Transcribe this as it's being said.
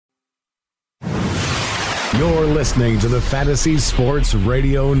You're listening to the Fantasy Sports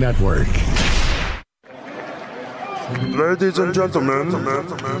Radio Network. Ladies and gentlemen,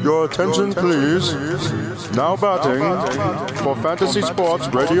 your attention please. Now batting for Fantasy Sports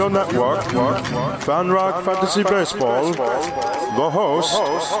Radio Network, FanRag Fantasy Baseball, the host,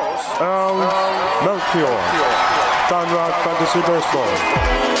 Al Melchior, FanRag Fantasy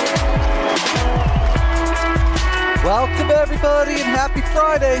Baseball. Welcome, everybody, and happy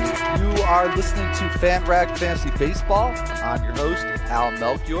Friday. You are listening to FanRag Fantasy Baseball. I'm your host, Al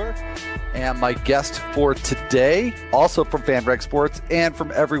Melchior, and my guest for today, also from FanRag Sports and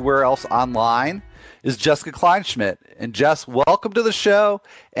from everywhere else online, is Jessica Kleinschmidt. And Jess, welcome to the show,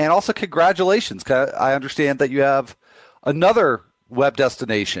 and also congratulations. I understand that you have another web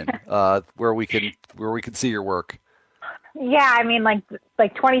destination where we can see your work. Yeah, I mean,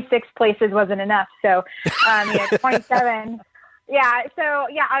 like 26 places wasn't enough. So, 27. Yeah, so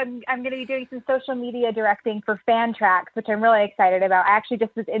yeah, I'm going to be doing some social media directing for Fantrax, which I'm really excited about. I actually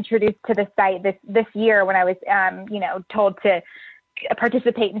just was introduced to the site this year when I was, told to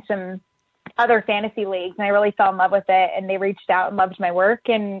participate in some other fantasy leagues, and I really fell in love with it. And they reached out and loved my work,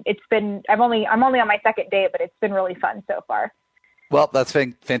 and I'm only on my second day, but it's been really fun so far. Well, that's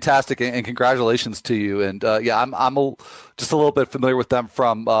fantastic, and congratulations to you. And I'm just a little bit familiar with them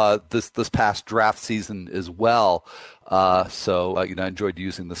from this past draft season as well. I enjoyed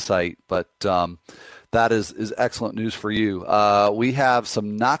using the site. But that is excellent news for you. We have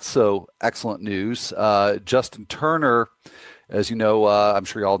some not so excellent news. Justin Turner, as you know, I'm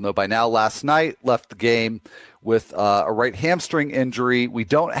sure you all know by now, last night left the game with a right hamstring injury. We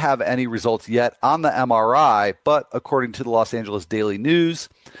don't have any results yet on the MRI, but according to the Los Angeles Daily News,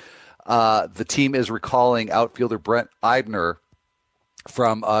 the team is recalling outfielder Brent Eibner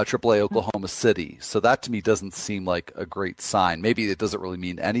from AAA Oklahoma City. So that to me doesn't seem like a great sign. Maybe it doesn't really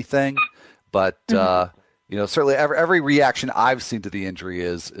mean anything, but certainly every reaction I've seen to the injury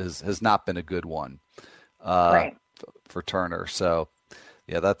has not been a good one for Turner. So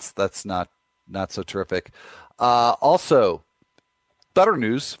yeah, that's not so terrific. Also, better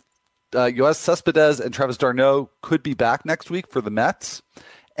news, Yoenis Cespedes and Travis d'Arnaud could be back next week for the Mets.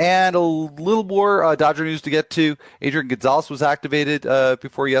 And a little more Dodger news to get to. Adrian Gonzalez was activated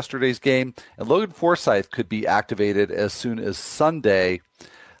before yesterday's game, and Logan Forsythe could be activated as soon as Sunday.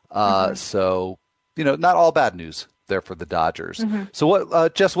 So, not all bad news there for the Dodgers. Mm-hmm. So,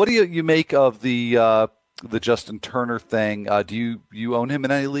 what, Jess, what do you make of the Justin Turner thing? Do you own him in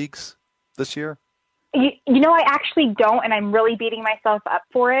any leagues this year? I actually don't, and I'm really beating myself up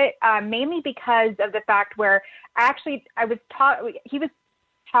for it, mainly because of the fact where he was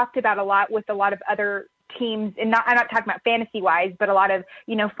talked about a lot with a lot of other teams, and I'm not talking about fantasy-wise, but a lot of,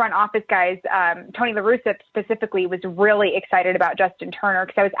 front office guys. Tony La Russa specifically was really excited about Justin Turner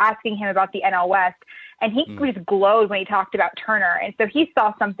because I was asking him about the NL West, and he just glowed when he talked about Turner. And so he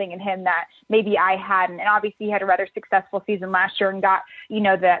saw something in him that maybe I hadn't. And obviously he had a rather successful season last year and got,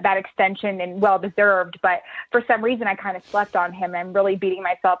 that extension, and well-deserved. But for some reason, I kind of slept on him. I'm really beating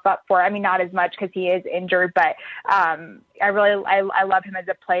myself up for it. I mean, not as much because he is injured, but I love him as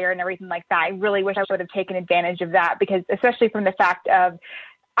a player and everything like that. I really wish I would have taken advantage of that because especially from the fact of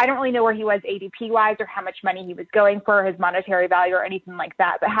I don't really know where he was ADP-wise or how much money he was going for, his monetary value or anything like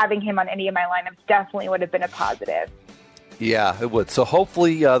that. But having him on any of my lineups definitely would have been a positive. Yeah, it would. So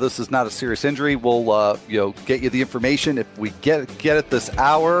hopefully this is not a serious injury. We'll get you the information if we get it this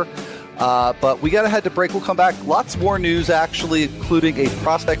hour. But we got to head to break. We'll come back. Lots more news, actually, including a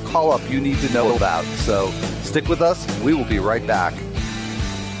prospect call-up you need to know about. So stick with us. We will be right back.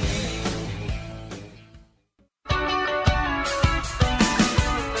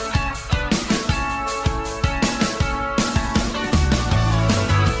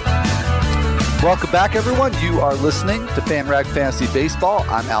 Welcome back, everyone. You are listening to FanRag Fantasy Baseball.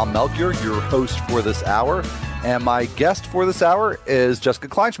 I'm Al Melchior, your host for this hour. And my guest for this hour is Jessica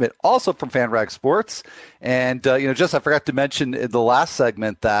Kleinschmidt, also from FanRag Sports. And, Jess, I forgot to mention in the last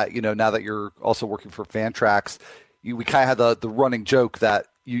segment that, now that you're also working for Fantrax, we kind of had the running joke that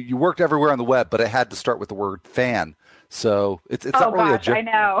you worked everywhere on the web, but it had to start with the word fan. So it's not really a joke. I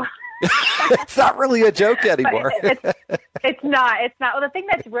know. It's not really a joke anymore. It's not. Well, the thing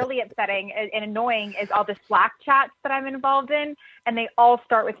that's really upsetting and annoying is all the Slack chats that I'm involved in, and they all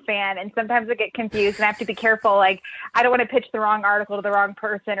start with fan. And sometimes I get confused, and I have to be careful. Like, I don't want to pitch the wrong article to the wrong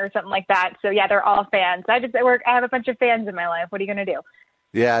person or something like that. So yeah, they're all fans. I have a bunch of fans in my life. What are you going to do?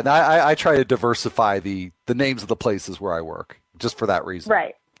 Yeah, and I try to diversify the names of the places where I work just for that reason.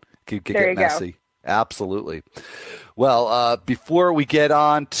 Right. Get messy. Absolutely. Well, before we get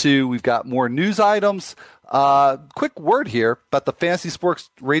on to, we've got more news items. Quick word here about the Fantasy Sports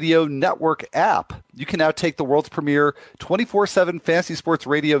Radio Network app. You can now take the world's premier 24/7 Fantasy Sports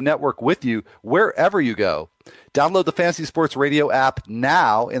Radio Network with you wherever you go. Download the Fantasy Sports Radio app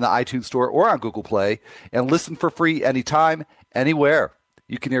now in the iTunes Store or on Google Play and listen for free anytime, anywhere.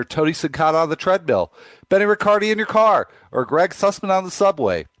 You can hear Tony Sincata on the treadmill, Benny Riccardi in your car, or Greg Sussman on the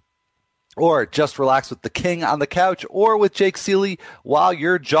subway. Or just relax with the king on the couch or with Jake Seeley while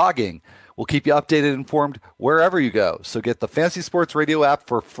you're jogging. We'll keep you updated and informed wherever you go. So get the Fantasy Sports Radio app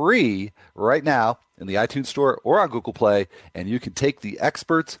for free right now in the iTunes Store or on Google Play, and you can take the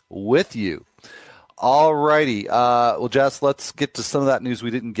experts with you. All righty. Well, Jess, let's get to some of that news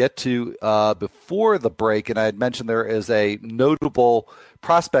we didn't get to before the break. And I had mentioned there is a notable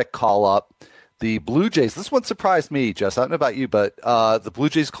prospect call-up. The Blue Jays, this one surprised me, Jess. I don't know about you, but the Blue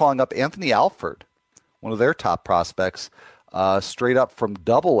Jays calling up Anthony Alford, one of their top prospects, straight up from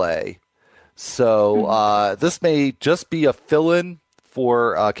Double-A. So this may just be a fill-in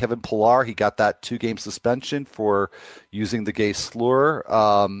for Kevin Pillar. He got that 2-game suspension for using the gay slur.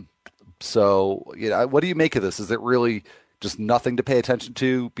 So, what do you make of this? Is it really just nothing to pay attention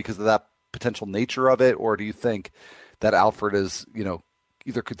to because of that potential nature of it? Or do you think that Alford is,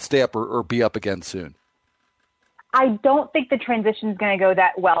 either could stay up or be up again soon? I don't think the transition is going to go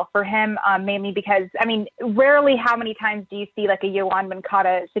that well for him, mainly because, rarely how many times do you see like a Yoan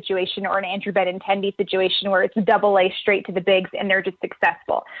Moncada situation or an Andrew Benintendi situation where it's Double-A straight to the bigs and they're just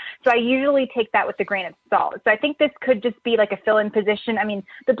successful. So I usually take that with a grain of salt. So I think this could just be like a fill-in position.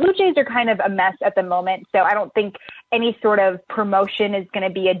 The Blue Jays are kind of a mess at the moment, so I don't think any sort of promotion is going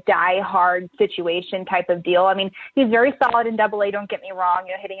to be a die-hard situation type of deal. He's very solid in Double-A, don't get me wrong,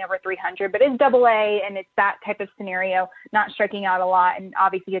 hitting over 300, but it's Double-A and it's that type of scenario, not striking out a lot, and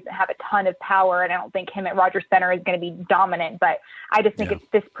obviously he doesn't have a ton of power, and I don't think him at Rogers Center is going to be dominant, but I just think it's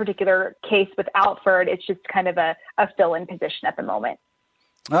this particular case with Alford, it's just kind of a fill-in position at the moment.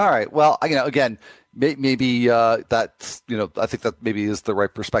 All right. Well, again, maybe that's, I think that maybe is the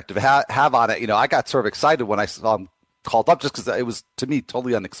right perspective to have on it. I got sort of excited when I saw him called up just because it was, to me,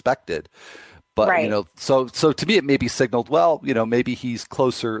 totally unexpected. But, right. So to me, it maybe signaled, well, maybe he's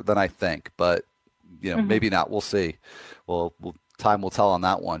closer than I think, but, maybe not. We'll see. Well, time will tell on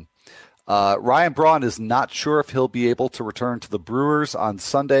that one. Ryan Braun is not sure if he'll be able to return to the Brewers on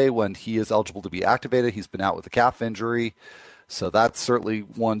Sunday when he is eligible to be activated. He's been out with a calf injury. So that's certainly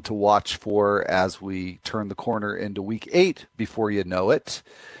one to watch for as we turn the corner into Week 8 before you know it.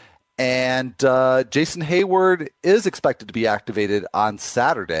 And Jason Hayward is expected to be activated on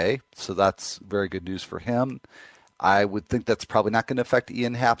Saturday, so that's very good news for him. I would think that's probably not going to affect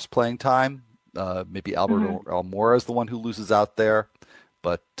Ian Happ's playing time. Maybe Albert Almora is the one who loses out there.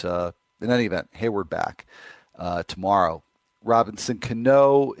 But in any event, Hayward back tomorrow. Robinson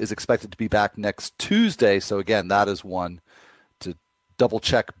Cano is expected to be back next Tuesday, so again, that is one to double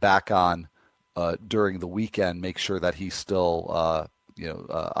check back on during the weekend, make sure that he's still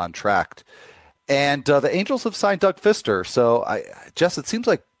on track. And the Angels have signed Doug Fister. So, Jess, it seems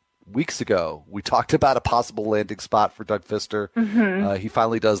like weeks ago we talked about a possible landing spot for Doug Fister. He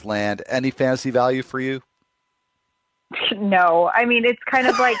finally does land. Any fantasy value for you? No. It's kind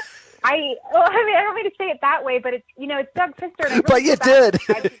of like I don't mean to say it that way, but it's Doug Fister. And but you did.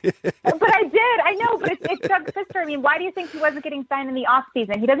 But I did. I know, but it's Doug Fister. Why do you think he wasn't getting signed in the off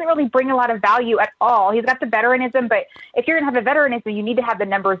season? He doesn't really bring a lot of value at all. He's got the veteranism, but if you're going to have a veteranism, you need to have the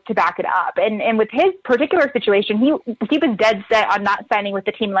numbers to back it up. And with his particular situation, he was dead set on not signing with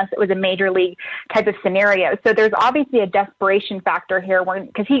the team unless it was a major league type of scenario. So there's obviously a desperation factor here,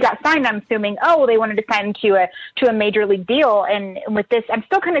 because he got signed. I'm assuming, they wanted to sign him to a major league deal. And with this, I'm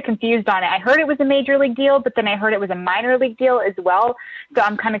still kind of confused on it. I heard it was a major league deal, but then I heard it was a minor league deal as well. So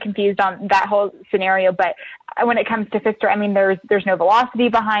I'm kind of confused on that whole scenario. But when it comes to Fister, there's no velocity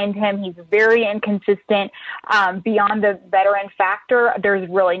behind him. He's very inconsistent. Beyond the veteran factor, there's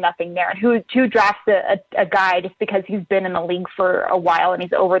really nothing there. And who drafts a guy just because he's been in the league for a while and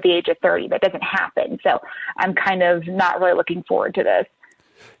he's over the age of 30? That doesn't happen. So I'm kind of not really looking forward to this.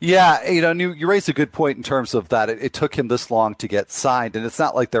 Yeah, you raised a good point in terms of that. It took him this long to get signed, and it's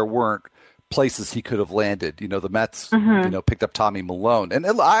not like there weren't places he could have landed. The Mets, picked up Tommy Milone, and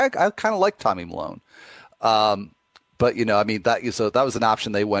I kind of like Tommy Milone. But that was an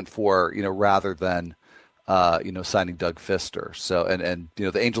option they went for, rather than signing Doug Fister. So and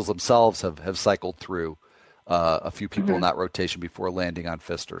the Angels themselves have cycled through a few people in that rotation before landing on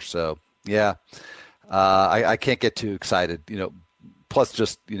Fister. So yeah, I can't get too excited. Plus,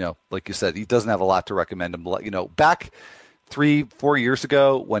 just like you said, he doesn't have a lot to recommend him. Back 3-4 years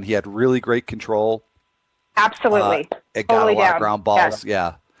ago when he had really great control. Absolutely. It got totally a lot down. of ground balls.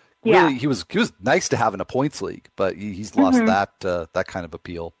 Yeah. Yeah. Really, he was nice to have in a points league, but he's lost that kind of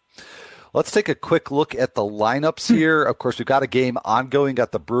appeal. Let's take a quick look at the lineups here. Of course, we've got a game ongoing,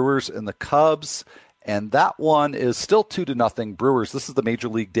 got the Brewers and the Cubs, and that one is still 2-0 Brewers. This is the major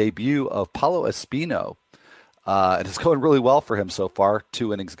league debut of Paulo Espino, and it's going really well for him so far.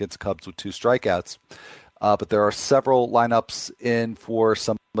 2 innings against the Cubs with 2 strikeouts. But there are several lineups in for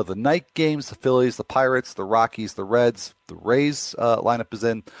some of the night games, the Phillies, the Pirates, the Rockies, the Reds, the Rays lineup is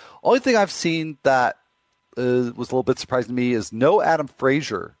in. Only thing I've seen that was a little bit surprising to me is no Adam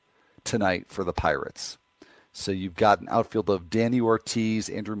Frazier tonight for the Pirates. So you've got an outfield of Danny Ortiz,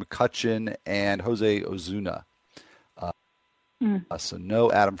 Andrew McCutchen, and Jose Ozuna. So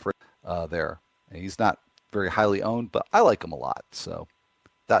no Adam Frazier there. And he's not very highly owned, but I like him a lot. So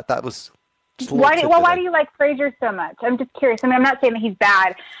that was... Why do you like Frazier so much? I'm just curious. I mean, I'm not saying that he's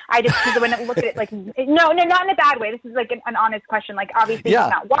bad. I just, because when I look at it, like, no, not in a bad way. This is like an honest question. Like, obviously, he's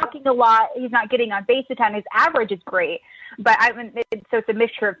not walking a lot. He's not getting on base a ton. His average is great. But so it's a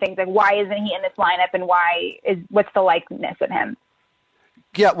mixture of things. Like, why isn't he in this lineup, and what's the likeness of him?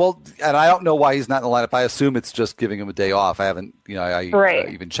 Yeah, well, and I don't know why he's not in the lineup. I assume it's just giving him a day off. I haven't, I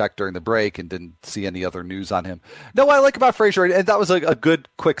even checked during the break and didn't see any other news on him. No, what I like about Frazier, and that was a good,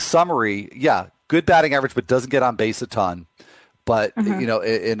 quick summary. Yeah, good batting average, but doesn't get on base a ton. But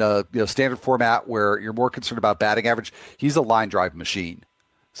in a standard format where you're more concerned about batting average, he's a line drive machine.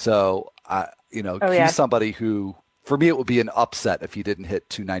 So he's somebody who, for me, it would be an upset if he didn't hit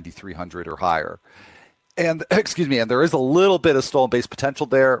 290, 300 or higher. And there is a little bit of stolen base potential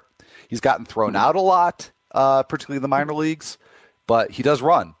there. He's gotten thrown out a lot, particularly in the minor leagues, but he does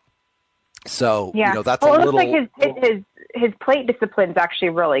run. So that's a little. It looks like his plate discipline is actually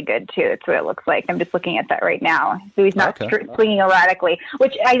really good too. That's what it looks like. I'm just looking at that right now. So he's not swinging erratically,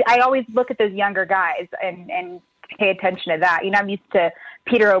 which I always look at those younger guys and pay attention to that. I'm used to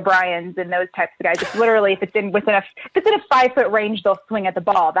Peter O'Brien's and those types of guys. It's literally, if it's in a 5-foot range, they'll swing at the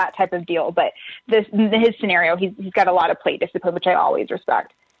ball, that type of deal. But his scenario, he's got a lot of plate discipline, which I always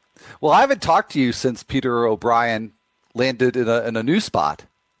respect. Well, I haven't talked to you since Peter O'Brien landed in a new spot.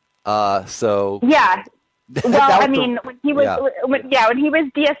 Yeah. Well, I mean, when he was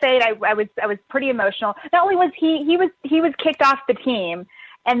DFA'd, I was pretty emotional. Not only was he was kicked off the team,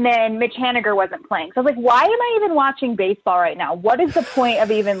 and then Mitch Haniger wasn't playing. So I was like, why am I even watching baseball right now? What is the point of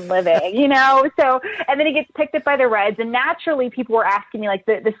even living, So, and then he gets picked up by the Reds, and naturally people were asking me, like,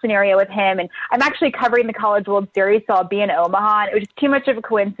 the scenario with him. And I'm actually covering the College World Series, so I'll be in Omaha. And it was just too much of a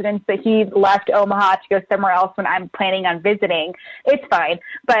coincidence that he left Omaha to go somewhere else when I'm planning on visiting. It's fine,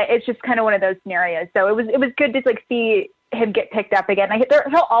 but it's just kind of one of those scenarios. So it was good to, like, see him get picked up again.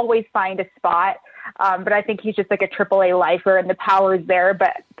 He'll always find a spot. But I think he's just like a AAA lifer, and the power is there.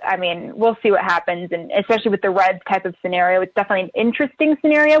 But, I mean, we'll see what happens. And especially with the Reds type of scenario, it's definitely an interesting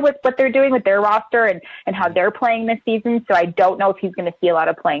scenario with what they're doing with their roster and how they're playing this season. So I don't know if he's going to see a lot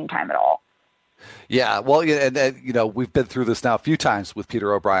of playing time at all. Yeah, well, and we've been through this now a few times with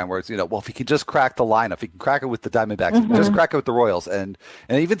Peter O'Brien, where it's, if he can just crack the lineup, if he can crack it with the Diamondbacks, if he can just crack it with the Royals. And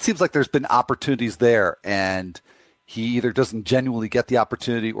it even seems like there's been opportunities there, and he either doesn't genuinely get the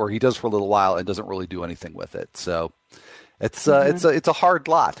opportunity, or he does for a little while and doesn't really do anything with it. So it's a hard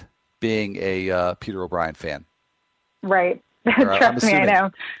lot being a Peter O'Brien fan. Right. Trust me, I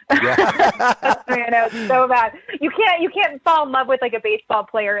know. Yeah. Trust me, I know. It's so bad. You can't fall in love with like a baseball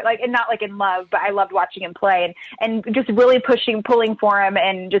player, like, and not like in love, but I loved watching him play and just really pulling for him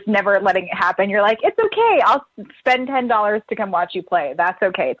and just never letting it happen. You're like, it's okay. I'll spend $10 to come watch you play. That's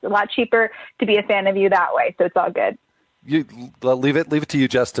okay. It's a lot cheaper to be a fan of you that way. So it's all good. You leave it to you,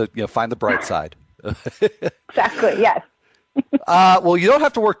 Jess, to find the bright side. Exactly. Yes. Well, you don't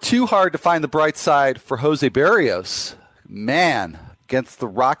have to work too hard to find the bright side for Jose Berrios. Man, against the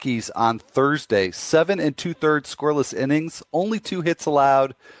Rockies on Thursday, 7 2/3 scoreless innings, only 2 hits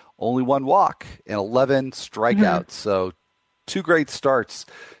allowed, only 1 walk, and 11 strikeouts. So 2 great starts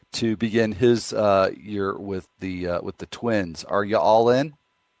to begin his year with the Twins. Are you all in?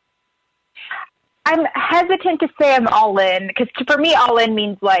 I'm hesitant to say I'm all in, because for me, all in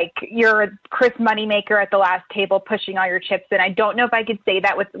means like you're a Chris Moneymaker at the last table pushing all your chips in. I don't know if I could say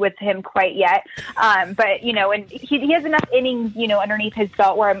that with him quite yet. But, and he has enough innings, underneath his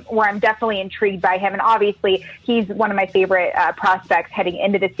belt where I'm definitely intrigued by him. And obviously he's one of my favorite prospects heading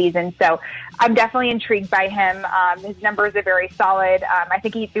into the season. So I'm definitely intrigued by him. His numbers are very solid. I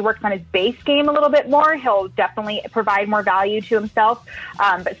think he works on his base game a little bit more. He'll definitely provide more value to himself.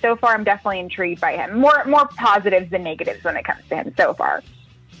 But so far I'm definitely intrigued by him. More positives than negatives when it comes to him so far.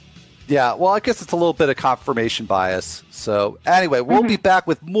 Yeah, well, I guess it's a little bit of confirmation bias. So anyway, we'll be back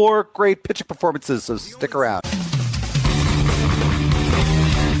with more great pitching performances, so stick around.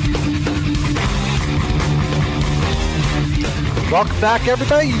 Welcome back,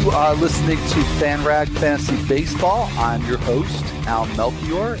 everybody. You are listening to FanRag Fantasy Baseball. I'm your host, Al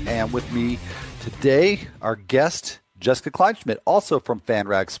Melchior, and with me today, our guest, Jessica Kleinschmidt, also from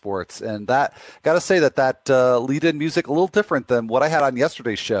FanRag Sports. And that, got to say that lead-in music a little different than what I had on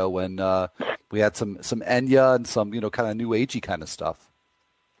yesterday's show when we had some Enya and some, kind of new agey kind of stuff.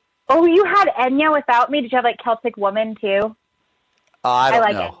 Oh, you had Enya without me? Did you have like Celtic Woman too? I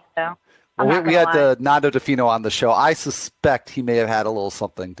don't know. Enya, though. Well, we had Nando DeFino on the show. I suspect he may have had a little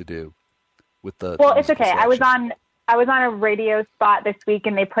something to do with the. Well, it's okay. I was on a radio spot this week,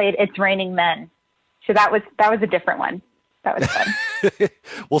 and they played "It's Raining Men," so that was a different one. That was fun.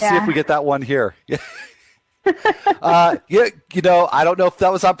 We'll see if we get that one here. I don't know if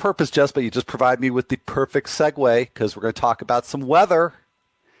that was on purpose, Jess, but you just provide me with the perfect segue because we're going to talk about some weather,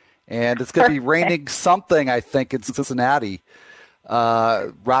 and it's going to be raining something, I think, in Cincinnati.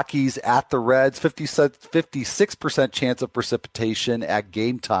 Rockies at the Reds, 56% chance of precipitation at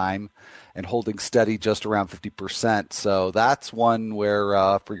game time and holding steady just around 50%. So that's one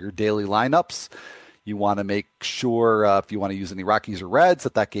where for your daily lineups, you want to make sure if you want to use any Rockies or Reds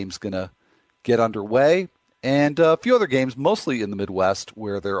that game's going to get underway. And a few other games, mostly in the Midwest,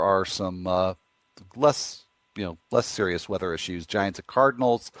 where there are some less serious weather issues. Giants at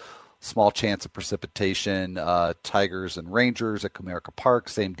Cardinals. Small chance of precipitation. Tigers and Rangers at Comerica Park,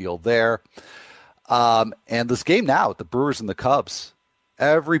 same deal there. And this game now, the Brewers and the Cubs,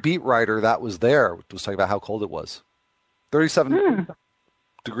 every beat writer that was there was talking about how cold it was.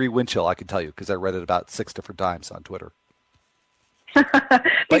 37-degree wind chill, I can tell you, because I read it about 6 different times on Twitter. But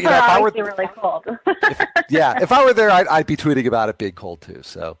if I were really cold. if I were there, I'd be tweeting about it being cold too.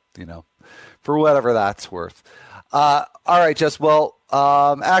 So, for whatever that's worth. All right, Jess. Well,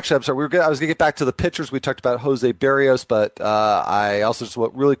 actually, I'm sorry. I was going to get back to the pitchers. We talked about Jose Berrios, but I also just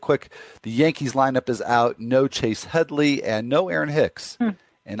want really quick. The Yankees lineup is out. No Chase Headley and no Aaron Hicks.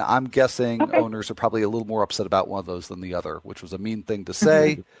 And I'm guessing owners are probably a little more upset about one of those than the other, which was a mean thing to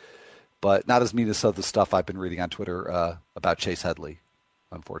say, but not as mean as some of the stuff I've been reading on Twitter about Chase Headley,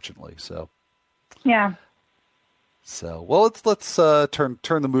 unfortunately. So, yeah. So, well, let's turn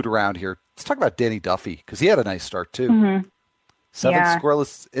the mood around here. Let's talk about Danny Duffy because he had a nice start too. 7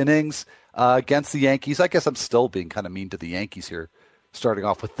 scoreless innings against the Yankees. I guess I'm still being kind of mean to the Yankees here, starting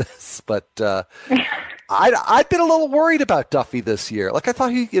off with this. But I've been a little worried about Duffy this year. Like I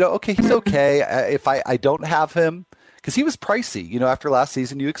thought he's okay. If I don't have him, because he was pricey. After last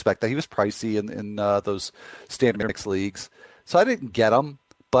season, you expect that he was pricey in those standard mixed leagues. So I didn't get him.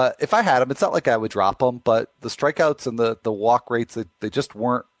 But if I had him, it's not like I would drop him. But the strikeouts and the walk rates, they just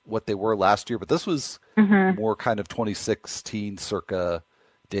weren't what they were last year. But this was more kind of 2016 circa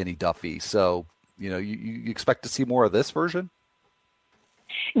Danny Duffy. So, you expect to see more of this version?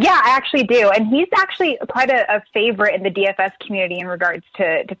 Yeah, I actually do. And he's actually quite a favorite in the DFS community in regards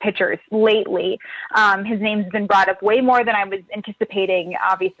to pitchers lately. His name's been brought up way more than I was anticipating,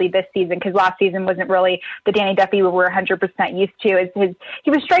 obviously, this season, because last season wasn't really the Danny Duffy we were 100% used to.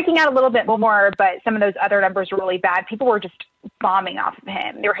 He was striking out a little bit more, but some of those other numbers were really bad. People were just bombing off of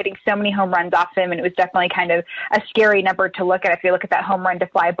him. They were hitting so many home runs off him, and it was definitely kind of a scary number to look at if you look at that home run to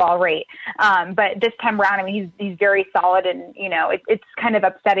fly ball rate. But this time around, he's very solid, and it's kind of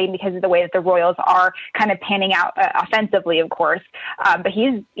upsetting because of the way that the Royals are kind of panning out offensively, of course. But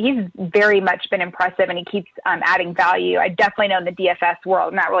he's very much been impressive, and he keeps adding value. I definitely know in the DFS world,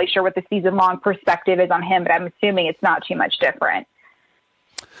 I'm not really sure what the season-long perspective is on him, but I'm assuming it's not too much different.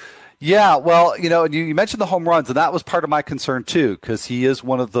 Yeah, well, you mentioned the home runs, and that was part of my concern too, because he is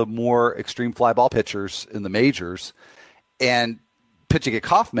one of the more extreme fly ball pitchers in the majors, and pitching at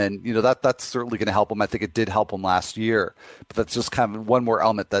Kauffman, that's certainly going to help him. I think it did help him last year, but that's just kind of one more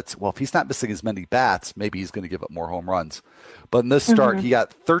element if he's not missing as many bats, maybe he's going to give up more home runs. But in this start, he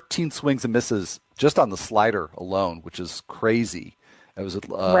got 13 swings and misses just on the slider alone, which is crazy. It was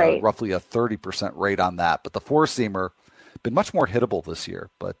roughly a 30% rate on that, but the four-seamer been much more hittable this year.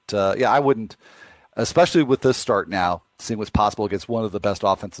 But I wouldn't, especially with this start now, seeing what's possible against one of the best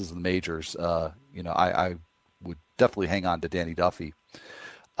offenses in the majors. I would definitely hang on to Danny Duffy.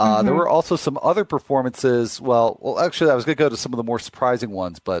 There were also some other performances. Well, actually, I was going to go to some of the more surprising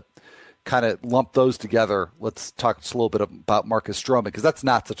ones, but kind of lump those together. Let's talk just a little bit about Marcus Stroman, because that's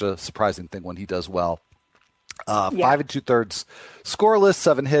not such a surprising thing when he does well. 5 2/3 scoreless,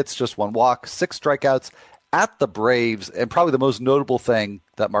 7 hits, just 1 walk, 6 strikeouts at the Braves. And probably the most notable thing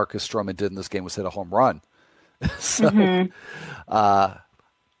that Marcus Stroman did in this game was hit a home run. So,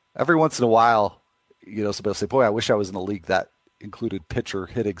 every once in a while, somebody will say, boy, I wish I was in a league that included pitcher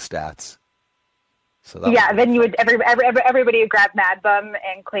hitting stats. So then you would everybody would grab Mad Bum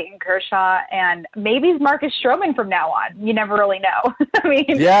and Clayton Kershaw and maybe Marcus Stroman from now on. You never really know. I mean,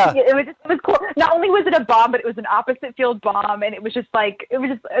 it was cool. Not only was it a bomb, but it was an opposite field bomb, and it was just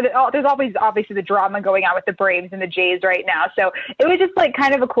there's always obviously the drama going on with the Braves and the Jays right now. So it was just like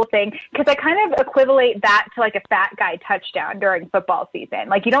kind of a cool thing because I kind of equivalent that to like a fat guy touchdown during football season.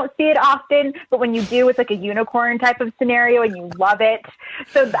 Like you don't see it often, but when you do, it's like a unicorn type of scenario, and you love it.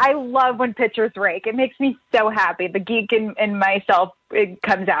 So I love when pitchers rake. It makes me so happy. The geek in myself, it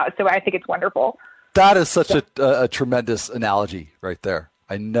comes out. So I think it's wonderful. That is such a tremendous analogy right there.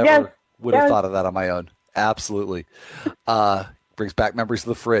 I never would have thought of that on my own. Absolutely. Brings back memories of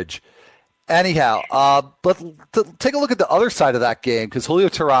the fridge. Anyhow, but take a look at the other side of that game because Julio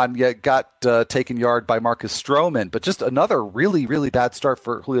Teheran got taken yard by Marcus Stroman, but just another really, really bad start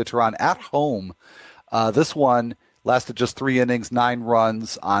for Julio Teheran at home. This one lasted just 3 innings, 9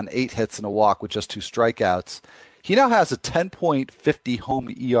 runs on 8 hits and a walk with just 2 strikeouts. He now has a 10.50 home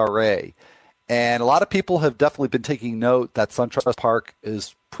ERA. And a lot of people have definitely been taking note that SunTrust Park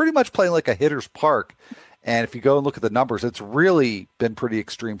is pretty much playing like a hitter's park. And if you go and look at the numbers, it's really been pretty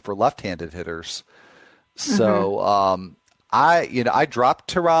extreme for left-handed hitters. So I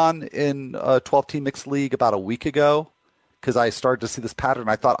dropped Teheran in a 12-team mixed league about a week ago because I started to see this pattern.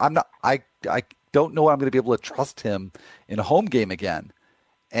 I thought I don't know I'm going to be able to trust him in a home game again.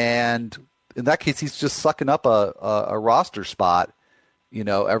 And in that case, he's just sucking up a roster spot,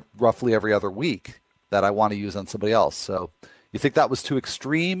 roughly every other week that I want to use on somebody else. So you think that was too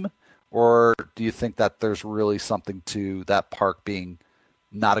extreme, or do you think that there's really something to that park being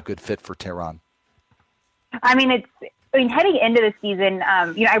not a good fit for Teheran? I mean, heading into the season,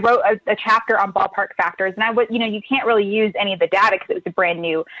 I wrote a chapter on ballpark factors, and you can't really use any of the data because it was a brand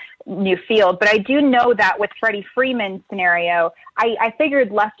new field. But I do know that with Freddie Freeman's scenario, I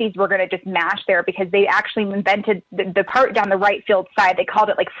figured lefties were going to just mash there because they actually invented the part down the right field side. They called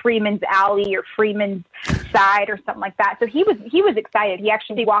it like Freeman's Alley or Freeman's Side or something like that. So he was excited. He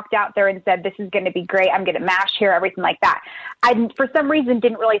actually walked out there and said, "This is going to be great. I'm going to mash here," everything like that. I, for some reason,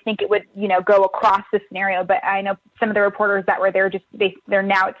 didn't really think it would, go across the scenario. But I know some of the reporters that were there they're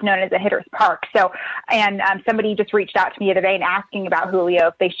now it's known as a hitter's park. So, and somebody just reached out to me the other day and asking about Julio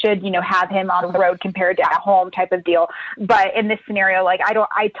if they should, have him on the road compared to at home type of deal. But in this scenario,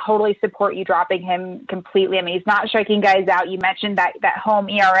 I totally support you dropping him completely. I mean, he's not striking guys out. You mentioned that home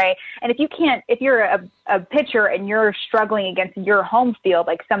ERA, and if you're a pitcher and you're struggling against your home field,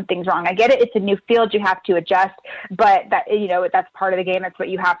 like something's wrong. I get it. It's a new field. You have to adjust, but that's part of the game. That's what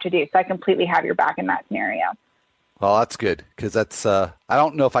you have to do. So I completely have your back in that scenario. Well, that's good because that's I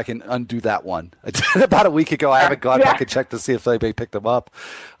don't know if I can undo that one. I did it about a week ago. I haven't gone back and checked to see if anybody picked them up.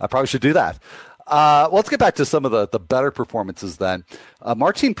 I probably should do that. Well, let's get back to some of the better performances then.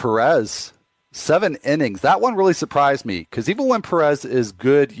 Martin Perez, 7 innings. That one really surprised me because even when Perez is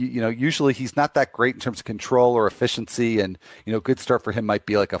good, usually he's not that great in terms of control or efficiency. And, good start for him might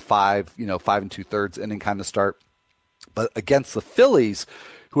be like a 5 2/3 inning kind of start. But against the Phillies,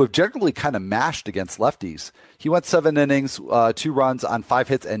 who have generally kind of mashed against lefties, he went 7 innings, 2 runs on 5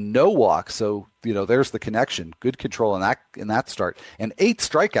 hits and no walks. So, there's the connection. Good control in that start. And 8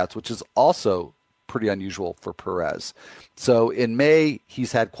 strikeouts, which is also pretty unusual for Perez. So in May,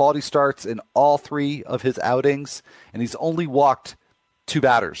 he's had quality starts in all 3 of his outings, and he's only walked 2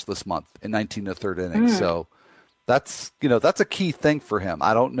 batters this month in 19 1/3 innings. So that's a key thing for him.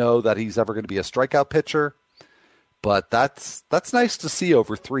 I don't know that he's ever going to be a strikeout pitcher, but that's nice to see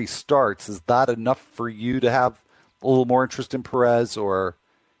over 3 starts. Is that enough for you to have a little more interest in Perez, or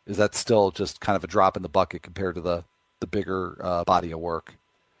is that still just kind of a drop in the bucket compared to the bigger body of work?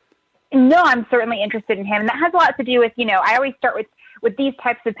 No, I'm certainly interested in him. And that has a lot to do with, I always start with these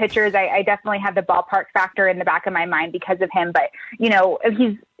types of pitchers. I definitely have the ballpark factor in the back of my mind because of him. But,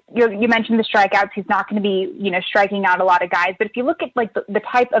 you mentioned the strikeouts. He's not going to be, striking out a lot of guys. But if you look at the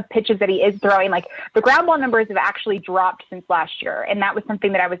type of pitches that he is throwing, the ground ball numbers have actually dropped since last year. And that was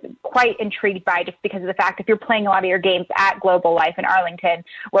something that I was quite intrigued by just because of the fact if you're playing a lot of your games at Global Life in Arlington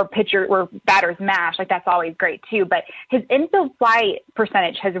where batters mash, that's always great too. But his infield fly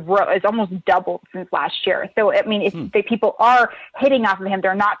percentage has almost doubled since last year. So, I mean, if the people are hitting off of him,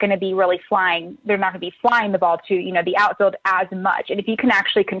 they're not going to be really flying. They're not going to be flying the ball to, the outfield as much. And if you can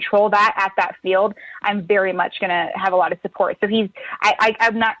actually control that at that field, I'm very much going to have a lot of support. So he's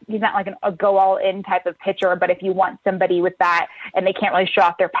not like a go all in type of pitcher, but if you want somebody with that and they can't really show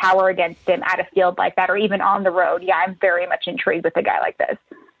off their power against him at a field like that, or even on the road, I'm very much intrigued with a guy like this.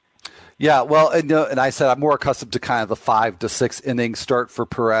 Yeah, well, and I said I'm more accustomed to kind of the 5 to 6 inning start for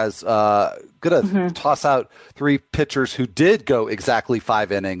Perez. Gonna toss out 3 pitchers who did go exactly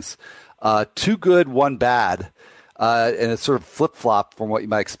 5 innings. 2 good, 1 bad, and it's sort of flip-flop from what you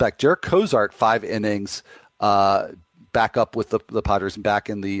might expect. Jarek Cozart, 5 innings, back up with the Padres and back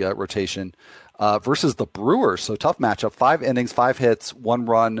in the rotation, versus the Brewers. So tough matchup. 5 innings, 5 hits, 1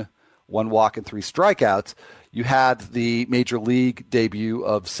 run, 1 walk, and 3 strikeouts. You had the major league debut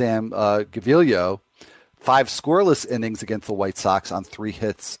of Sam Gaviglio, 5 scoreless innings against the White Sox on 3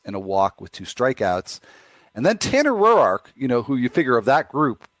 hits and a walk with 2 strikeouts. And then Tanner Roark, who you figure of that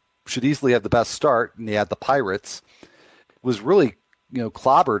group should easily have the best start, and he had the Pirates, was really,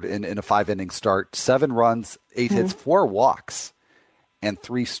 clobbered in a 5-inning start. 7 runs, 8 hits, 4 walks, and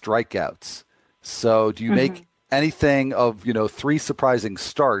 3 strikeouts. So do you make anything of, 3 surprising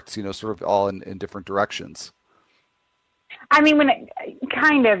starts, sort of all in different directions? I mean,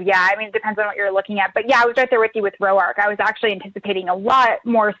 kind of, yeah. I mean, it depends on what you're looking at. But yeah, I was right there with you with Roark. I was actually anticipating a lot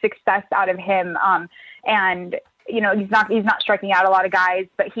more success out of him. And he's not striking out a lot of guys,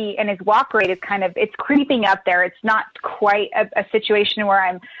 but and his walk rate is it's creeping up there. It's not quite a situation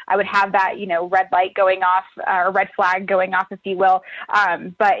where I would have that, red light going off, or red flag going off, if you will.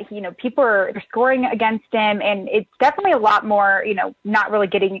 But people are scoring against him, and it's definitely a lot more, not really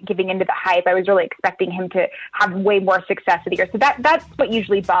giving into the hype. I was really expecting him to have way more success of the year. So that's what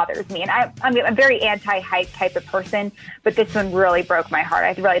usually bothers me. And I'm a very anti-hype type of person, but this one really broke my heart.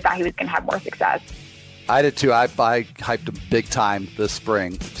 I really thought he was going to have more success. I did too. I hyped him big time this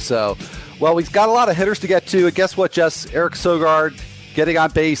spring. So, well, we've got a lot of hitters to get to. And guess what, Jess? Eric Sogard getting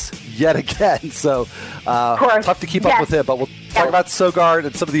on base yet again. So, tough to keep up with him. But we'll talk about Sogard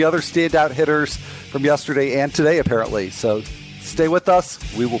and some of the other standout hitters from yesterday and today, apparently. So, stay with us.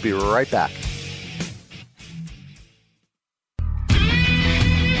 We will be right back.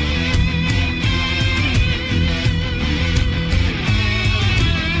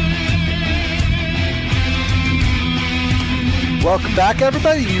 Welcome back,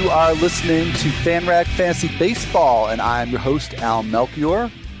 everybody. You are listening to FanRag Fantasy Baseball, and I'm your host, Al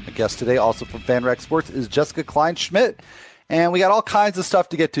Melchior. My guest today, also from FanRag Sports, is Jessica Klein-Schmidt. And we got all kinds of stuff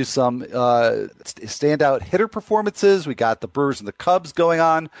to get to, some standout hitter performances. We got the Brewers and the Cubs going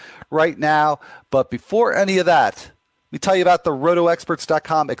on right now. But before any of that, we tell you about the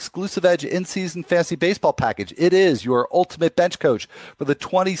RotoExperts.com exclusive Edge in-season fantasy baseball package. It is your ultimate bench coach for the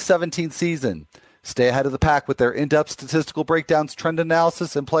 2017 season. Stay ahead of the pack with their in-depth statistical breakdowns, trend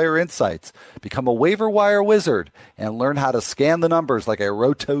analysis, and player insights. Become a waiver wire wizard and learn how to scan the numbers like a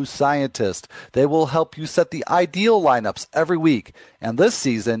roto scientist. They will help you set the ideal lineups every week. And this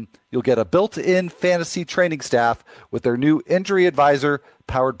season, you'll get a built-in fantasy training staff with their new injury advisor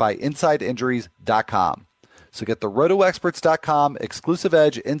powered by InsideInjuries.com. So get the RotoExperts.com exclusive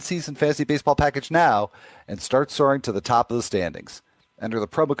Edge in-season fantasy baseball package now and start soaring to the top of the standings. Enter the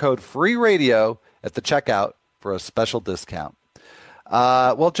promo code FREERADIO at the checkout for a special discount.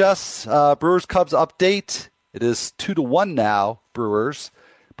 Well, Jess, Brewers Cubs update. It is 2-1 now, Brewers.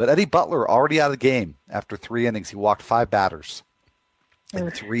 But Eddie Butler already out of the game after 3 innings. He walked 5 batters in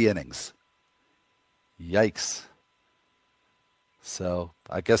 3 innings. Yikes. So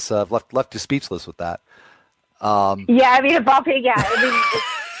I guess I've left you speechless with that. Yeah, I mean, it's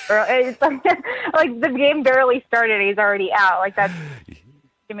like the game barely started. He's already out. Like that's.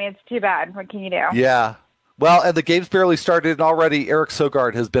 I mean, it's too bad. What can you do? Yeah. Well, and the game's barely started, and already Eric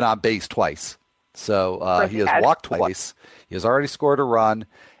Sogard has been on base twice. So he has walked twice. He has already scored a run.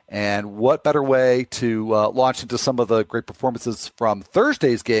 And what better way to launch into some of the great performances from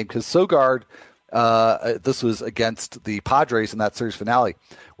Thursday's game? Because Sogard, this was against the Padres in that series finale,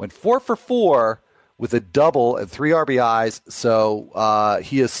 went 4 for 4 with a double and 3 RBIs. So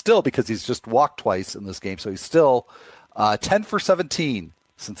he is still, because he's just walked twice in this game, so he's still 10 for 17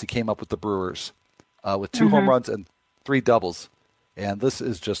 since he came up with the Brewers with 2 home runs and 3 doubles. And this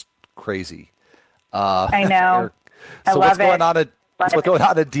is just crazy. I know. So what's going on at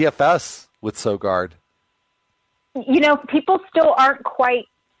DFS with Sogard? People still aren't quite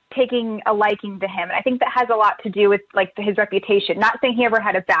taking a liking to him. And I think that has a lot to do with his reputation. Not saying he ever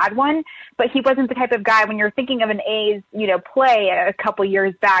had a bad one, but he wasn't the type of guy when you're thinking of an A's, play a couple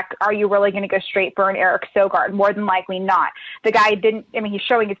years back, are you really going to go straight for an Eric Sogard? More than likely not. The guy he's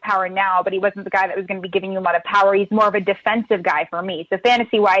showing his power now, but he wasn't the guy that was going to be giving you a lot of power. He's more of a defensive guy for me. So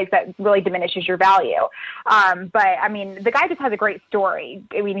fantasy wise, that really diminishes your value. But I mean, the guy just has a great story.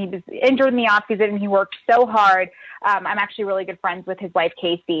 I mean, he was injured in the offseason and he worked so hard. I'm actually really good friends with his wife,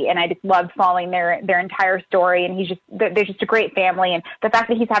 Casey, and I just loved following their entire story. And they're just a great family. And the fact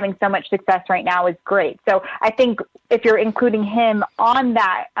that he's having so much success right now is great. So I think if you're including him on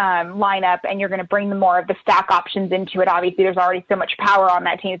that lineup and you're going to bring more of the stack options into it, obviously there's already so much power on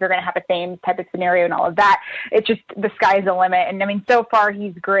that team. They're going to have the same type of scenario and all of that. It's just the sky's the limit. And I mean, so far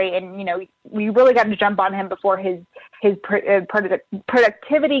he's great. And, you know, we really got to jump on him before his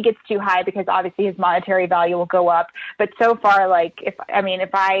productivity gets too high, because obviously his monetary value will go up. But so far, like, if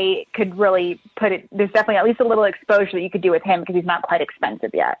I could really put it, there's definitely at least a little exposure that you could do with him, because he's not quite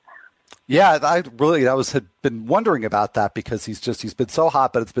expensive yet. Yeah, had been wondering about that, because he's been so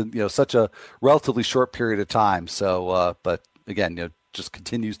hot, but it's been, you know, such a relatively short period of time. So, but again, you know, just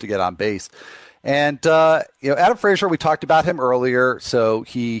continues to get on base. And, you know, Adam Frazier, we talked about him earlier. So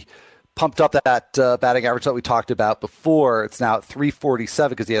he pumped up that batting average that we talked about before. It's now at 347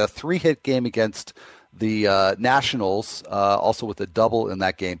 because he had a 3-hit game against the Nationals, also with a double in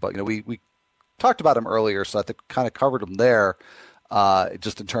that game. But, you know, we talked about him earlier, so I think kind of covered him there,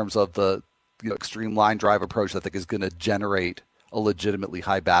 just in terms of the, you know, extreme line drive approach that I think is going to generate a legitimately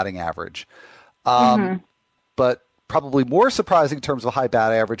high batting average. But probably more surprising in terms of a high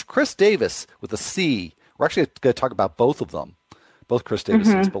batting average, Chris Davis with a C. We're actually going to talk about both of them. Both Chris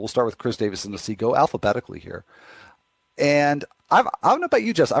Davises, but we'll start with Chris Davis in the C. Go alphabetically here. And I don't know about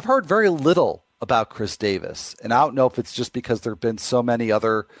you, Jess. I've heard very little about Chris Davis, and I don't know if it's just because there have been so many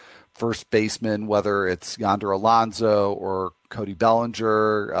other first basemen, whether it's Yonder Alonso or Cody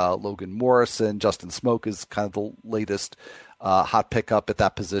Bellinger, Logan Morrison, Justin Smoke is kind of the latest hot pickup at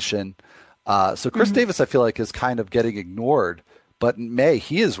that position. So Chris Davis, I feel like, is kind of getting ignored. But in May,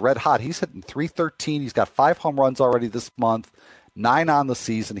 he is red hot. He's hitting 313. He's got 5 home runs already this month. 9 on the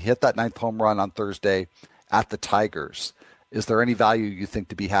season. He hit that 9th home run on Thursday at the Tigers. Is there any value you think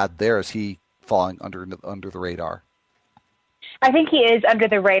to be had there? Is he falling under the radar? I think he is under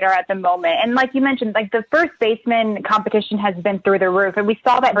the radar at the moment. And like you mentioned, like, the first baseman competition has been through the roof. And we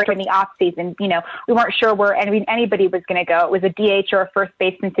saw that during the off season. You know, we weren't sure where anybody was going to go. It was a DH or a first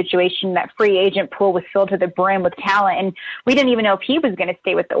baseman situation. That free agent pool was filled to the brim with talent. And we didn't even know if he was going to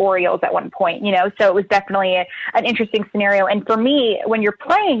stay with the Orioles at one point, you know, so it was definitely an interesting scenario. And for me, when you're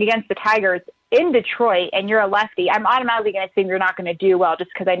playing against the Tigers in Detroit and you're a lefty, I'm automatically going to assume you're not going to do well,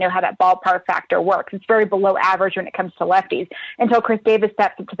 just because I know how that ballpark factor works. It's very below average when it comes to lefties, until Chris Davis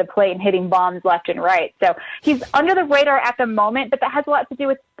steps up to the plate and hitting bombs left and right. So he's under the radar at the moment, but that has a lot to do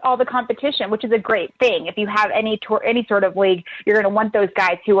with all the competition, which is a great thing. If you have any sort of league, you're going to want those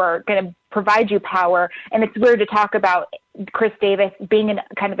guys who are going to provide you power. And it's weird to talk about Chris Davis being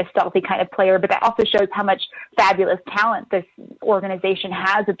kind of a stealthy kind of player, but that also shows how much fabulous talent this organization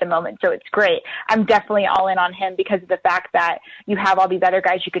has at the moment. So it's great. I'm definitely all in on him because of the fact that you have all these other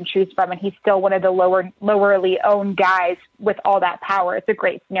guys you can choose from, and he's still one of the lowerly owned guys with all that power. It's a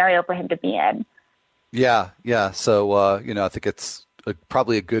great scenario for him to be in. Yeah. So, you know, I think it's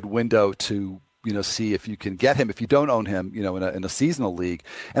probably a good window to, you know, see if you can get him, if you don't own him, you know, in a seasonal league.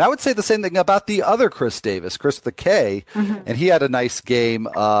 And I would say the same thing about the other Chris Davis, Chris with a K. And he had a nice game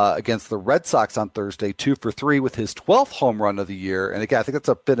against the Red Sox on Thursday, 2 for 3 with his 12th home run of the year. And again, I think it's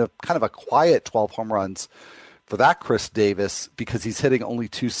been a kind of a quiet 12 home runs for that Chris Davis, because he's hitting only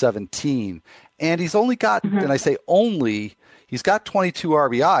 217. And he's only got, and I say only, he's got 22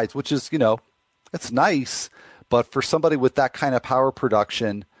 RBIs, which is, you know, it's nice. But for somebody with that kind of power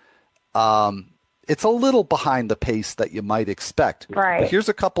production, it's a little behind the pace that you might expect. Right. But here's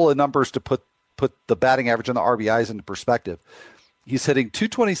a couple of numbers to put the batting average and the RBIs into perspective. He's hitting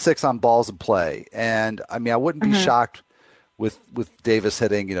 226 on balls in play. And, I mean, I wouldn't be shocked with Davis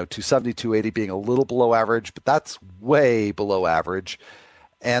hitting, you know, 270, 280 being a little below average, but that's way below average.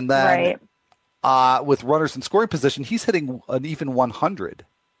 And then with runners in scoring position, he's hitting an even 100.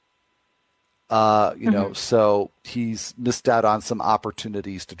 You know, so he's missed out on some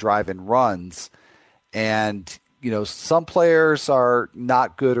opportunities to drive in runs. And, you know, some players are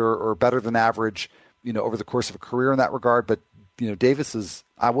not good or better than average, you know, over the course of a career in that regard. But, you know, Davis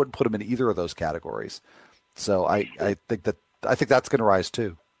I wouldn't put him in either of those categories. So I think that's going to rise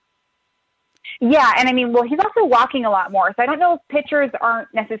too. Yeah, and I mean, well, he's also walking a lot more. So I don't know if pitchers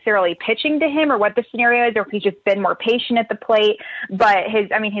aren't necessarily pitching to him or what the scenario is, or if he's just been more patient at the plate. But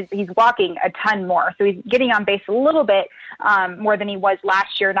he's walking a ton more. So he's getting on base a little bit more than he was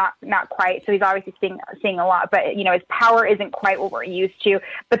last year, not quite. So he's obviously seeing a lot. But, you know, his power isn't quite what we're used to.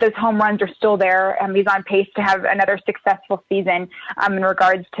 But those home runs are still there. He's on pace to have another successful season in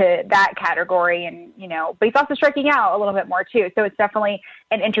regards to that category. And, you know, but he's also striking out a little bit more too. So it's definitely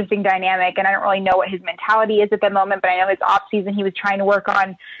an interesting dynamic. And I don't don't really know what his mentality is at the moment, but I know his off season, he was trying to work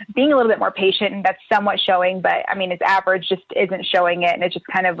on being a little bit more patient, and that's somewhat showing, but I mean, his average just isn't showing it. And it's just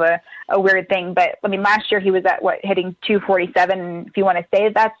kind of a weird thing. But I mean, last year he was at hitting 247. And if you want to say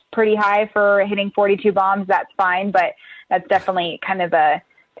that's pretty high for hitting 42 bombs, that's fine. But that's definitely kind of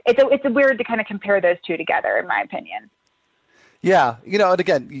it's weird to kind of compare those two together, in my opinion. Yeah, and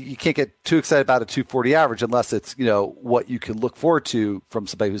again, you can't get too excited about a 240 average unless it's, what you can look forward to from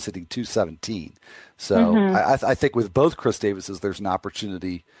somebody who's hitting 217. So I think with both Chris Davises, there's an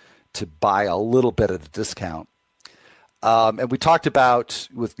opportunity to buy a little bit at a discount. And we talked about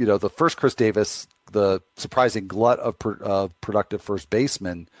with, the first Chris Davis, the surprising glut of productive first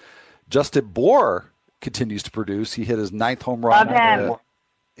baseman. Justin Bour continues to produce. He hit his 9th home run.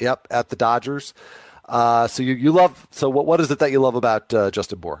 At the Dodgers. So you love. So what is it that you love about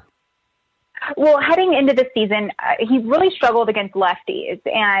Justin Bour? Well, heading into the season, he really struggled against lefties,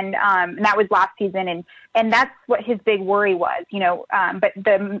 and that was last season, and that's what his big worry was, But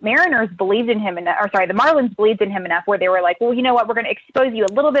the Mariners believed in him, the Marlins believed in him enough where they were like, well, you know what, we're going to expose you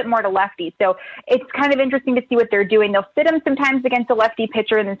a little bit more to lefties. So it's kind of interesting to see what they're doing. They'll sit him sometimes against a lefty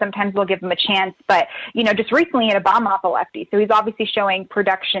pitcher, and then sometimes they'll give him a chance. But just recently he had a bomb off a lefty, so he's obviously showing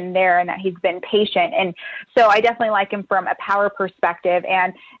production there, and that he's been patient. And so I definitely like him from a power perspective.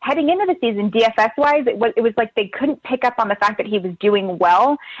 And heading into the season, DFS-wise, it was like they couldn't pick up on the fact that he was doing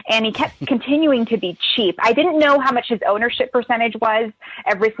well, and he kept continuing to be cheap. I didn't know how much his ownership percentage was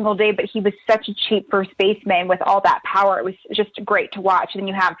every single day, but he was such a cheap first baseman with all that power. It was just great to watch. And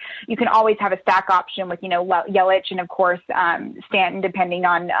you can always have a stack option with, Yelich and, of course, Stanton, depending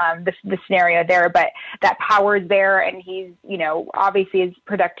on the scenario there. But that power is there, and he's, obviously his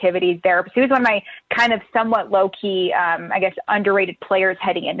productivity is there. So he was one of my kind of somewhat low-key, underrated players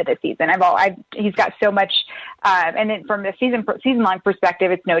heading into the season. He's got so much, and then from the season-long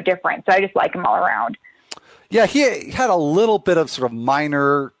perspective, it's no different. So I just like him all around. Yeah, he had a little bit of sort of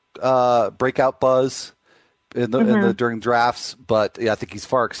minor breakout buzz during drafts, but yeah, I think he's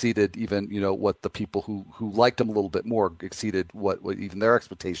far exceeded even what the people who liked him a little bit more exceeded what even their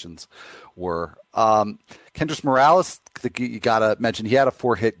expectations were. Kendrys Morales, I think you gotta mention he had a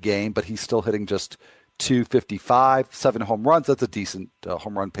 4-hit game, but he's still hitting just 255, 7 home runs. That's a decent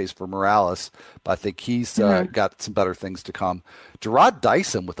home run pace for Morales, but I think he's got some better things to come. Jarrod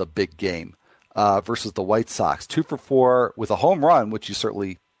Dyson with a big game versus the White Sox, 2 for 4 with a home run, which you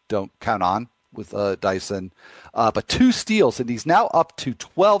certainly don't count on with Dyson, but 2 steals, and he's now up to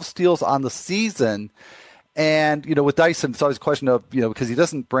 12 steals on the season. And with Dyson, it's always a question of because he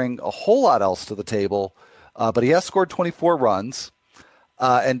doesn't bring a whole lot else to the table, but he has scored 24 runs.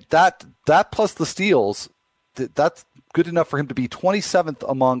 And that plus the steals, that's good enough for him to be 27th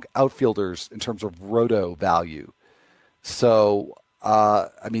among outfielders in terms of roto value. So,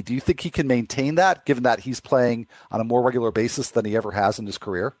 do you think he can maintain that, given that he's playing on a more regular basis than he ever has in his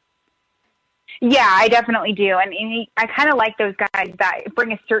career? Yeah, I definitely do. And I kind of like those guys that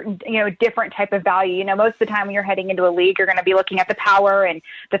bring a certain, different type of value. Most of the time when you're heading into a league, you're going to be looking at the power and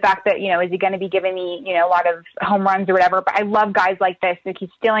the fact that, is he going to be giving me, a lot of home runs or whatever. But I love guys like this. Like, he's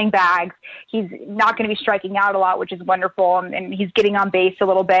stealing bags. He's not going to be striking out a lot, which is wonderful. And he's getting on base a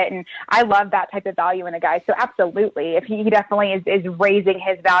little bit. And I love that type of value in a guy. So absolutely, if he definitely is raising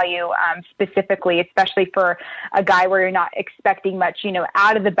his value specifically, especially for a guy where you're not expecting much,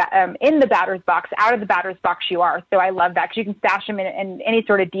 out of the in the batter's box. Out of the batter's box you are. So I love that because you can stash him in any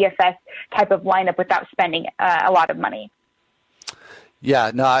sort of DFS type of lineup without spending a lot of money.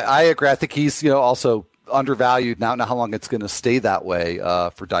 Yeah, no, I agree. I think he's also undervalued. Now how long it's going to stay that way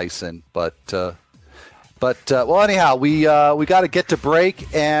for Dyson. But well, anyhow, we got to get to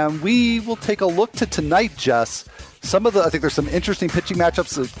break, and we will take a look to tonight, Jess. I think there's some interesting pitching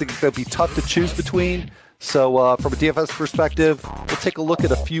matchups that I think they'll be tough to choose between. So from a DFS perspective, we'll take a look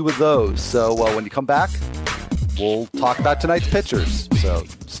at a few of those. So when you come back, we'll talk about tonight's pitchers. So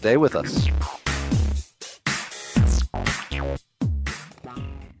stay with us.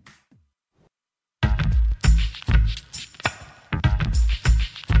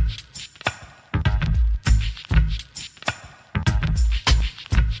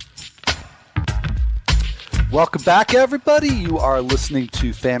 Welcome back, everybody. You are listening to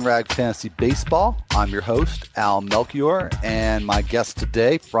FanRag Fantasy Baseball. I'm your host, Al Melchior, and my guest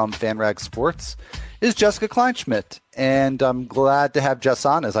today from FanRag Sports is Jessica Kleinschmidt. And I'm glad to have Jess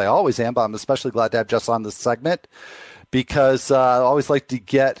on, as I always am, but I'm especially glad to have Jess on this segment because I always like to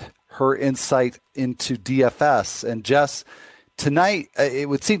get her insight into DFS. And Jess, tonight, it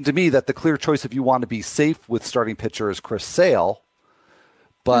would seem to me that the clear choice if you want to be safe with starting pitcher is Chris Sale,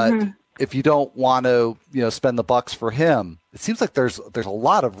 but if you don't want to, spend the bucks for him, it seems like there's a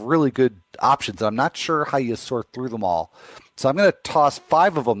lot of really good options. I'm not sure how you sort through them all. So I'm going to toss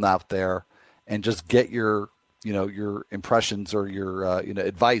 5 of them out there and just get your impressions or your,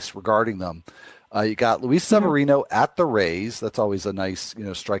 advice regarding them. You got Luis Severino at the Rays. That's always a nice,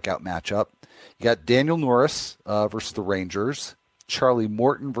 strikeout matchup. You got Daniel Norris versus the Rangers. Charlie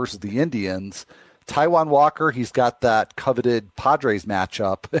Morton versus the Indians. Taijuan Walker, he's got that coveted Padres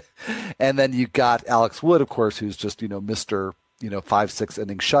matchup. And then you got Alex Wood, of course, who's just, Mr. 5-6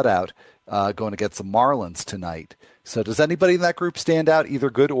 inning shutout going against the Marlins tonight. So does anybody in that group stand out, either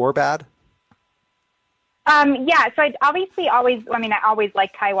good or bad? Yeah, so I always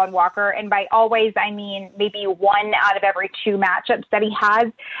like Taijuan Walker, and by always, I mean maybe 1 out of every 2 matchups that he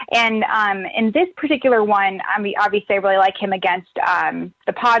has. And in this particular one, obviously I really like him against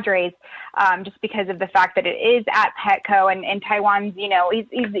the Padres, just because of the fact that it is at Petco, and Taijuan's,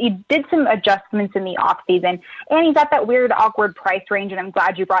 he did some adjustments in the offseason, and he's at that weird, awkward price range, and I'm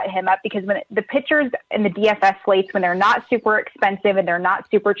glad you brought him up, because when the pitchers in the DFS slates, when they're not super expensive and they're not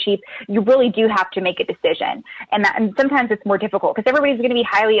super cheap, you really do have to make a decision. And sometimes it's more difficult because everybody's going to be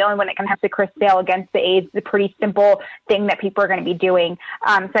highly owned when it comes to Chris Sale against the A's. It's a pretty simple thing that people are going to be doing.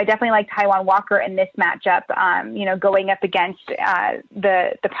 So I definitely like Taijuan Walker in this matchup, going up against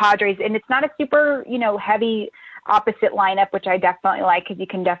the Padres. And it's not a super, heavy opposite lineup, which I definitely like because you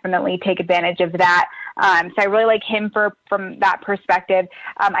can definitely take advantage of that. So I really like him from that perspective.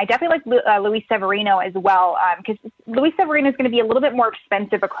 I definitely like Luis Severino as well, because Luis Severino is going to be a little bit more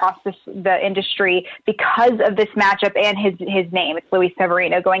expensive across the industry because of this matchup and his name. It's Luis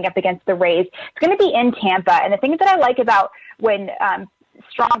Severino going up against the Rays. It's going to be in Tampa. And the thing that I like about when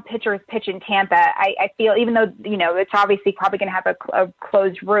strong pitchers pitch in Tampa, I feel, even though, it's obviously probably going to have a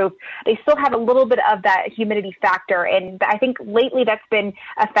closed roof, they still have a little bit of that humidity factor. And I think lately that's been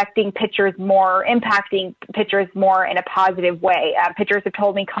affecting pitchers more, impacting pitchers more in a positive way. Pitchers have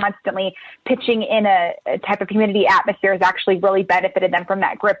told me constantly pitching in a type of humidity atmosphere has actually really benefited them from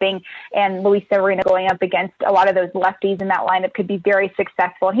that gripping. And Luis Severino going up against a lot of those lefties in that lineup could be very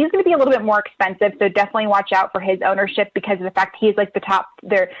successful. And he's going to be a little bit more expensive, so definitely watch out for his ownership because of the fact he's like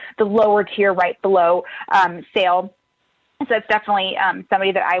the lower tier right below Sale. So it's definitely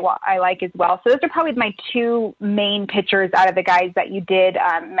somebody that I like as well. So those are probably my 2 main pitchers out of the guys that you did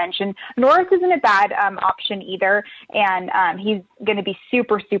mention. Norris isn't a bad option either, and he's going to be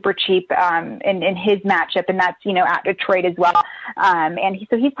super, super cheap in his matchup, and that's, at Detroit as well. And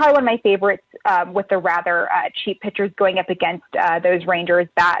so he's probably one of my favorites with the rather cheap pitchers going up against those Rangers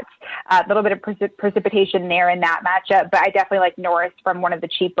bats. A little bit of precipitation there in that matchup, but I definitely like Norris from one of the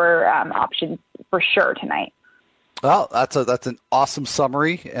cheaper options for sure tonight. Well, that's an awesome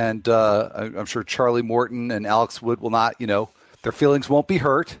summary, and I'm sure Charlie Morton and Alex Wood will not, their feelings won't be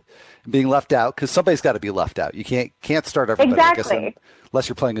hurt being left out because somebody's got to be left out. You can't start everybody, exactly. I guess, unless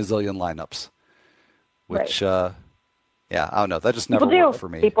you're playing a zillion lineups. Which, right. I don't know. That just never worked for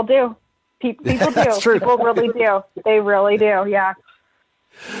me. People do. People do. That's true. People really do. They really do. Yeah.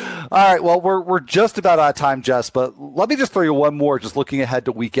 All right, well, we're just about out of time, Jess, but let me just throw you one more, just looking ahead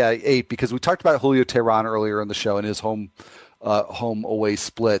to week 8, because we talked about Julio Teheran earlier in the show and his home-away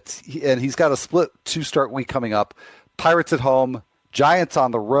split, and he's got a split 2-start week coming up. Pirates at home, Giants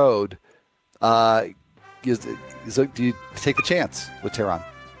on the road. Do you take a chance with Teheran?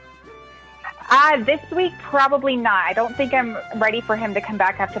 This week, probably not. I don't think I'm ready for him to come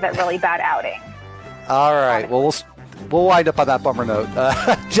back after that really bad outing. All right, well, we'll wind up on that bummer note.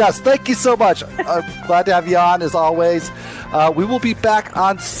 Jess, thank you so much. Glad to have you on, as always. We will be back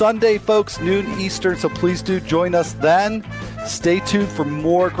on Sunday, folks, noon Eastern, so please do join us then. Stay tuned for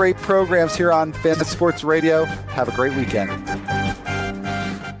more great programs here on Fantasy Sports Radio. Have a great weekend.